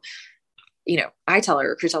 So, you know, I tell our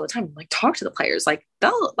recruits all the time, like talk to the players, like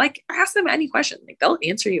they'll like ask them any question, like they'll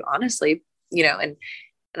answer you honestly, you know, and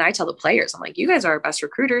I tell the players, I'm like, you guys are our best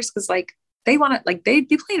recruiters. Cause like they want to, like, they'd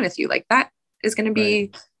be playing with you. Like that is going to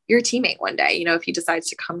be your teammate one day, you know, if he decides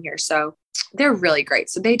to come here. So they're really great.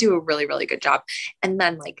 So they do a really, really good job. And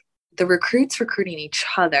then like the recruits recruiting each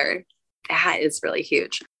other, that is really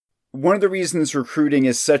huge. One of the reasons recruiting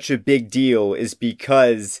is such a big deal is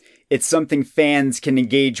because it's something fans can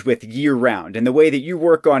engage with year round. And the way that you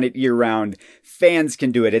work on it year round, fans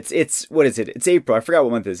can do it. It's what is it? It's April. I forgot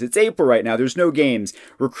what month it is. It's April right now. There's no games.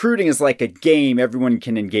 Recruiting is like a game everyone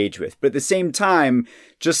can engage with. But at the same time,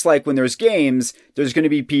 just like when there's games, there's going to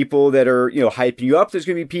be people that are, you know, hyping you up. There's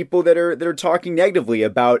going to be people that are talking negatively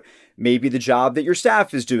about maybe the job that your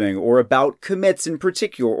staff is doing or about commits in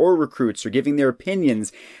particular or recruits or giving their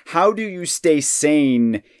opinions. How do you stay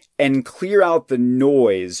sane and clear out the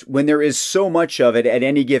noise when there is so much of it at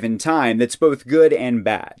any given time that's both good and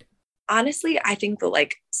bad? Honestly, I think that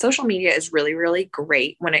like social media is really, really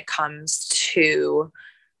great when it comes to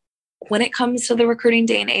the recruiting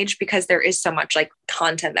day and age, because there is so much like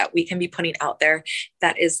content that we can be putting out there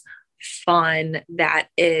that is fun, that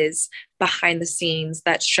is behind the scenes,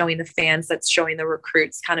 that's showing the fans, that's showing the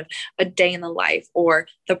recruits kind of a day in the life or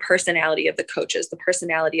the personality of the coaches, the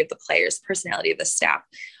personality of the players, the personality of the staff.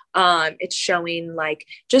 It's showing like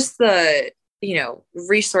just the, you know,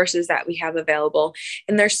 resources that we have available.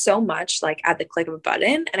 And there's so much like at the click of a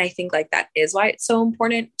button. And I think like that is why it's so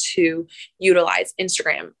important to utilize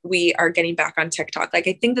Instagram. We are getting back on TikTok. Like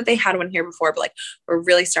I think that they had one here before, but like we're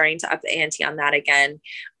really starting to up the ante on that again.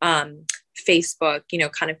 Facebook, you know,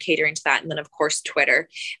 kind of catering to that. And then of course, Twitter.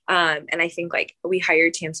 And I think like we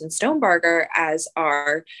hired Tamsin Stonebarger as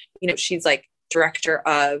our, you know, she's like director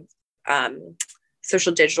of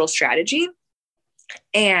social digital strategy.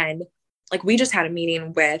 And like, we just had a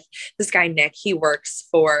meeting with this guy, Nick. He works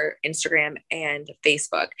for Instagram and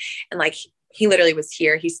Facebook. And like, he literally was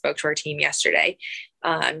here. He spoke to our team yesterday.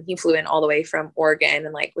 He flew in all the way from Oregon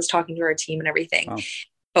and like was talking to our team and everything. Wow.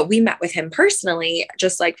 But we met with him personally,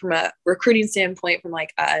 just like from a recruiting standpoint, from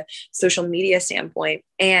like a social media standpoint.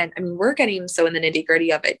 And I mean, we're getting so in the nitty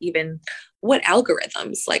gritty of it, even what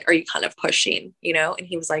algorithms like are you kind of pushing, you know? And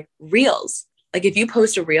he was like, reels. Like if you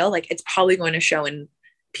post a reel, like it's probably going to show in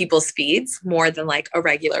people's feeds more than like a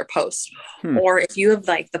regular post. Or if you have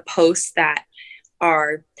like the posts that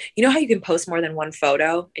are, you know how you can post more than one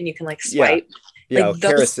photo and you can like swipe? Yeah, like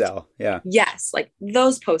carousel. Yeah. Yes, like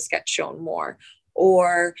those posts get shown more.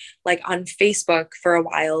 Or like on Facebook for a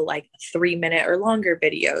while, like 3-minute or longer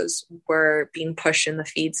videos were being pushed in the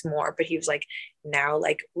feeds more. But he was like, now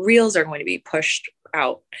like reels are going to be pushed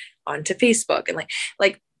out onto Facebook. And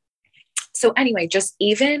so anyway, just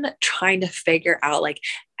even trying to figure out like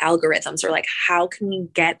algorithms, or like how can we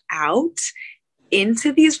get out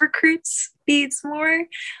into these recruits feeds more?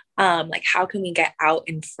 Like how can we get out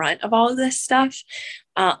in front of all of this stuff,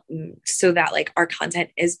 so that like our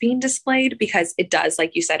content is being displayed? Because it does,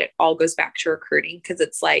 like you said, it all goes back to recruiting. Because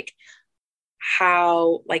it's like,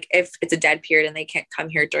 how, like if it's a dead period and they can't come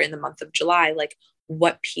here during the month of July, like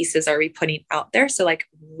what pieces are we putting out there so like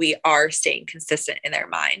we are staying consistent in their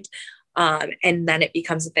mind? And then it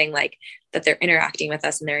becomes a thing like that they're interacting with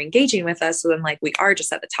us and they're engaging with us. So then like we are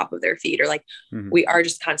just at the top of their feed, or like we are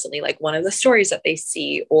just constantly like one of the stories that they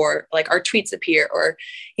see, or like our tweets appear, or,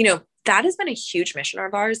 you know, that has been a huge mission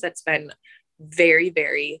of ours. That's been we've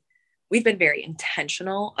been very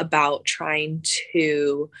intentional about trying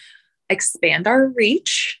to expand our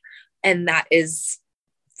reach. And that is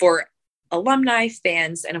for alumni,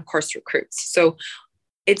 fans, and of course recruits. So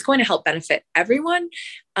it's going to help benefit everyone.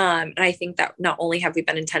 And I think that not only have we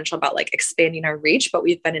been intentional about like expanding our reach, but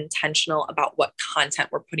we've been intentional about what content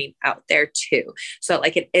we're putting out there too. So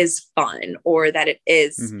like it is fun, or that it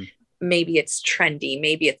is, maybe it's trendy,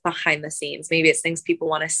 maybe it's behind the scenes, maybe it's things people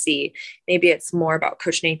want to see. Maybe it's more about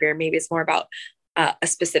Coach Napier. Maybe it's more about a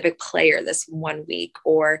specific player this one week,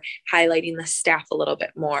 or highlighting the staff a little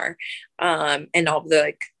bit more. And all the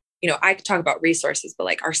like, you know, I could talk about resources, but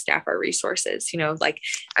like our staff are resources, you know, like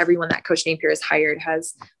everyone that Coach Napier has hired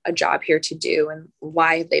has a job here to do, and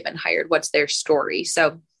why have they been hired? What's their story?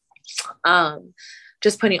 So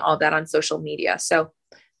just putting all that on social media. So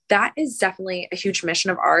that is definitely a huge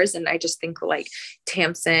mission of ours. And I just think like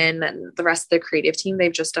Tamsin and the rest of the creative team,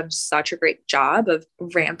 they've just done such a great job of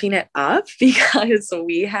ramping it up, because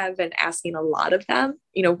we have been asking a lot of them.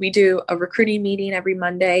 You know, we do a recruiting meeting every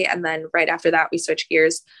Monday, and then right after that, we switch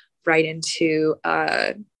gears right into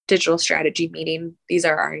a digital strategy meeting. These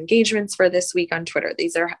are our engagements for this week on Twitter.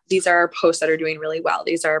 These are our posts that are doing really well.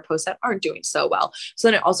 These are our posts that aren't doing so well. So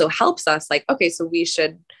then it also helps us like, okay, so we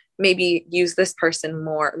should maybe use this person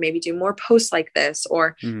more, or maybe do more posts like this,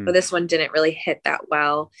 or well, this one didn't really hit that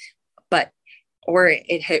well, or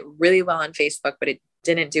it hit really well on Facebook, but it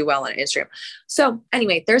didn't do well on Instagram. So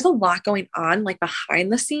anyway, there's a lot going on like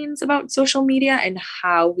behind the scenes about social media and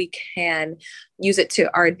how we can use it to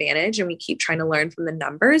our advantage. And we keep trying to learn from the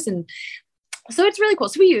numbers. And so it's really cool.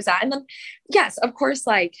 So we use that. And then, yes, of course,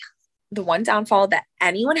 like the one downfall that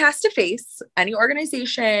anyone has to face, any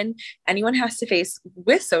organization, anyone has to face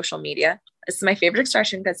with social media. This is my favorite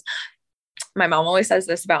expression, because my mom always says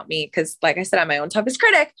this about me, because like I said, I'm my own toughest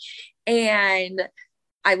critic. And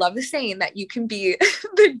I love the saying that you can be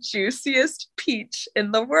the juiciest peach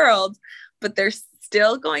in the world, but there's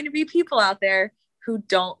still going to be people out there who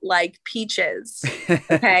don't like peaches.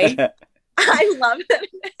 Okay. I love that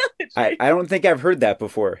analogy. I don't think I've heard that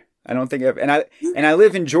before. I don't think and I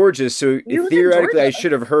live in Georgia, so theoretically I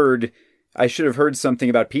should have heard something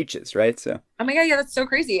about peaches, right? So oh my God, yeah, that's so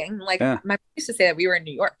crazy. And like my mom used to say that we were in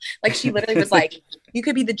New York. Like she literally was like, you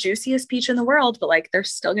could be the juiciest peach in the world, but like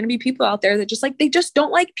there's still gonna be people out there that just like they just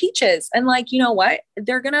don't like peaches. And like, you know what?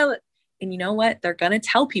 They're gonna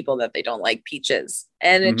tell people that they don't like peaches.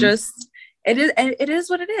 And it is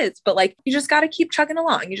what it is. But like you just gotta keep chugging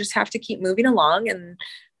along. You just have to keep moving along. And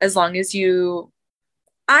as long as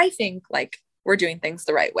I think like we're doing things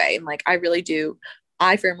the right way. And like,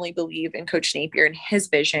 I firmly believe in Coach Napier and his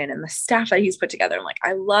vision and the staff that he's put together. And like,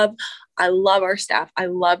 I love our staff. I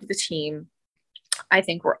love the team. I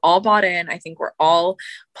think we're all bought in. I think we're all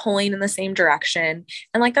pulling in the same direction.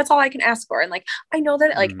 And like, that's all I can ask for. And like, I know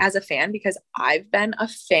that like as a fan, because I've been a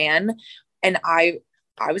fan, and I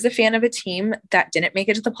was a fan of a team that didn't make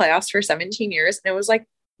it to the playoffs for 17 years. And it was like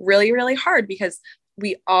really, really hard, because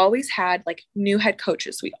we always had like new head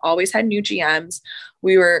coaches. We always had new GMs.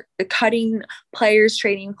 We were cutting players,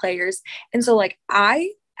 trading players. And so like,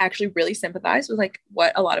 I actually really sympathize with like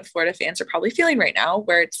what a lot of Florida fans are probably feeling right now,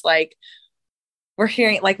 where it's like, we're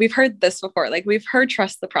hearing, like, we've heard this before, like we've heard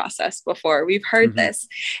trust the process before, we've heard this,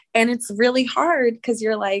 and it's really hard, because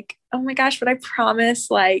you're like, oh my gosh, but I promise,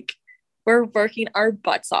 like, we're working our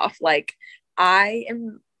butts off. Like, I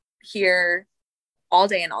am here all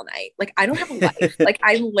day and all night. Like, I don't have a life. Like,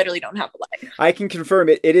 I literally don't have a life. I can confirm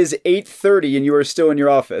it. It is 8:30 and you are still in your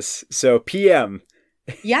office. So PM.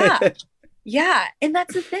 Yeah. Yeah. And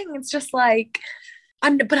that's the thing. It's just like,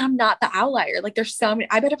 But I'm not the outlier. Like there's so many,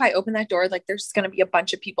 I bet if I open that door, like there's going to be a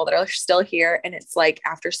bunch of people that are still here. And it's like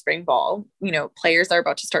after spring ball, you know, players are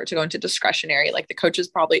about to start to go into discretionary. Like the coaches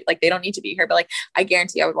probably like, they don't need to be here, but like, I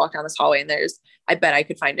guarantee I would walk down this hallway and I bet I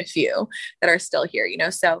could find a few that are still here, you know?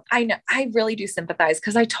 So I know, I really do sympathize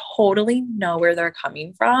because I totally know where they're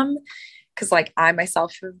coming from. Cause like I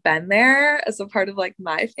myself have been there as a part of like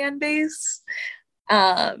my fan base.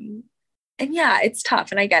 And yeah, it's tough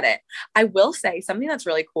and I get it. I will say something that's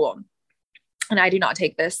really cool. And I do not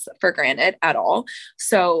take this for granted at all.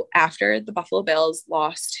 So after the Buffalo Bills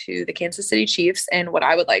lost to the Kansas City Chiefs in what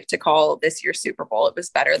I would like to call this year's Super Bowl, it was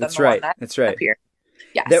better than the one that's right. Appeared.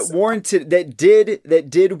 Yes. That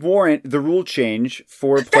did warrant the rule change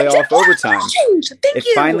for playoff overtime.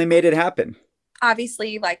 It finally made it happen.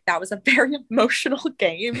 Obviously, like that was a very emotional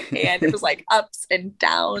game and it was like ups and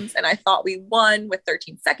downs. And I thought we won with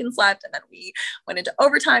 13 seconds left. And then we went into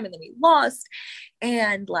overtime and then we lost.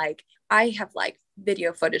 And like, I have like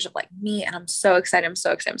video footage of like me and I'm so excited. I'm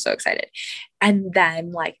so excited. And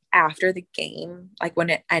then like after the game, like when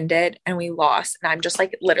it ended and we lost and I'm just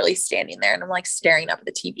like literally standing there and I'm like staring up at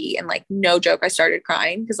the TV and like, no joke, I started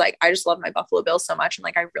crying because like, I just love my Buffalo Bills so much. And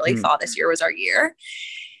like, I really thought this year was our year.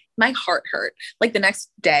 My heart hurt. Like the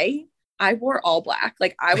next day I wore all black.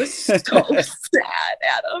 Like I was so sad,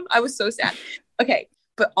 Adam. I was so sad. Okay.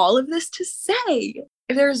 But all of this to say,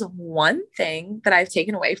 if there's one thing that I've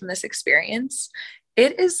taken away from this experience,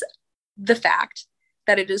 it is the fact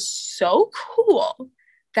that it is so cool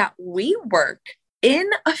that we work in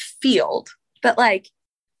a field that like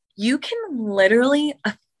you can literally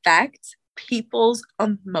affect people's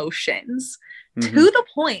emotions to the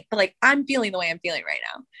point that like I'm feeling the way I'm feeling right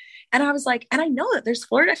now. And I was like, and I know that there's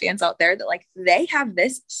Florida fans out there that like they have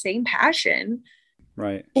this same passion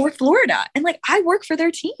for Florida. And like I work for their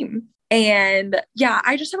team. And yeah,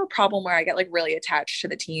 I just have a problem where I get like really attached to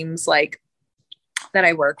the teams like that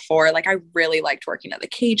I work for. Like I really liked working at the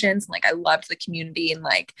Cajuns and like I loved the community and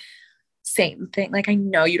like same thing. Like I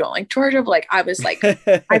know you don't like Georgia, but like I was like,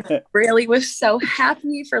 I really was so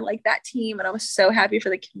happy for like that team. And I was so happy for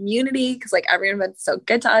the community because like everyone been so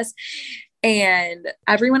good to us. And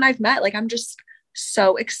everyone I've met, like I'm just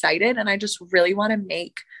so excited. And I just really want to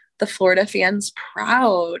make the Florida fans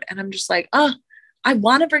proud. And I'm just like, oh, I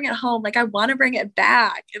want to bring it home. Like I want to bring it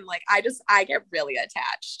back. And like, I get really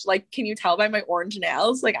attached. Like, can you tell by my orange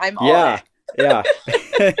nails? Like I'm all yeah.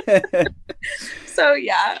 So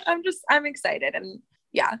yeah, I'm excited. And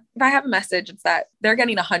yeah, if I have a message, it's that they're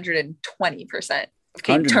getting 120% of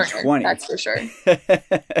Katie Turner. That's for sure.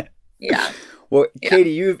 Yeah. Well,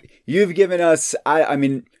 Katie, you've given us, I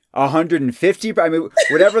mean, 150, I mean,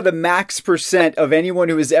 whatever the max percent of anyone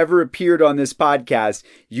who has ever appeared on this podcast,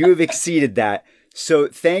 you have exceeded that. So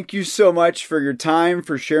thank you so much for your time,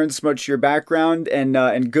 for sharing so much of your background,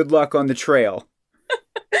 and good luck on the trail.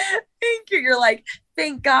 Thank you. You're like,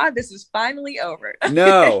 thank God this is finally over.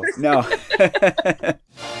 No.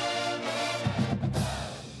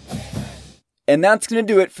 And that's going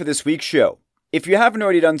to do it for this week's show. If you haven't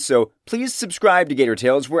already done so, please subscribe to Gator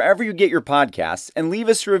Tales wherever you get your podcasts and leave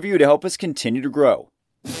us a review to help us continue to grow.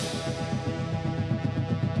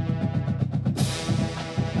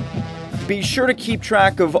 Be sure to keep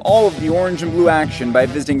track of all of the orange and blue action by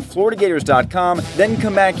visiting FloridaGators.com, then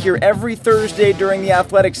come back here every Thursday during the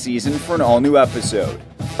athletic season for an all-new episode.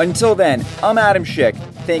 Until then, I'm Adam Schick.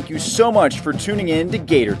 Thank you so much for tuning in to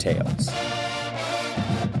Gator Tales.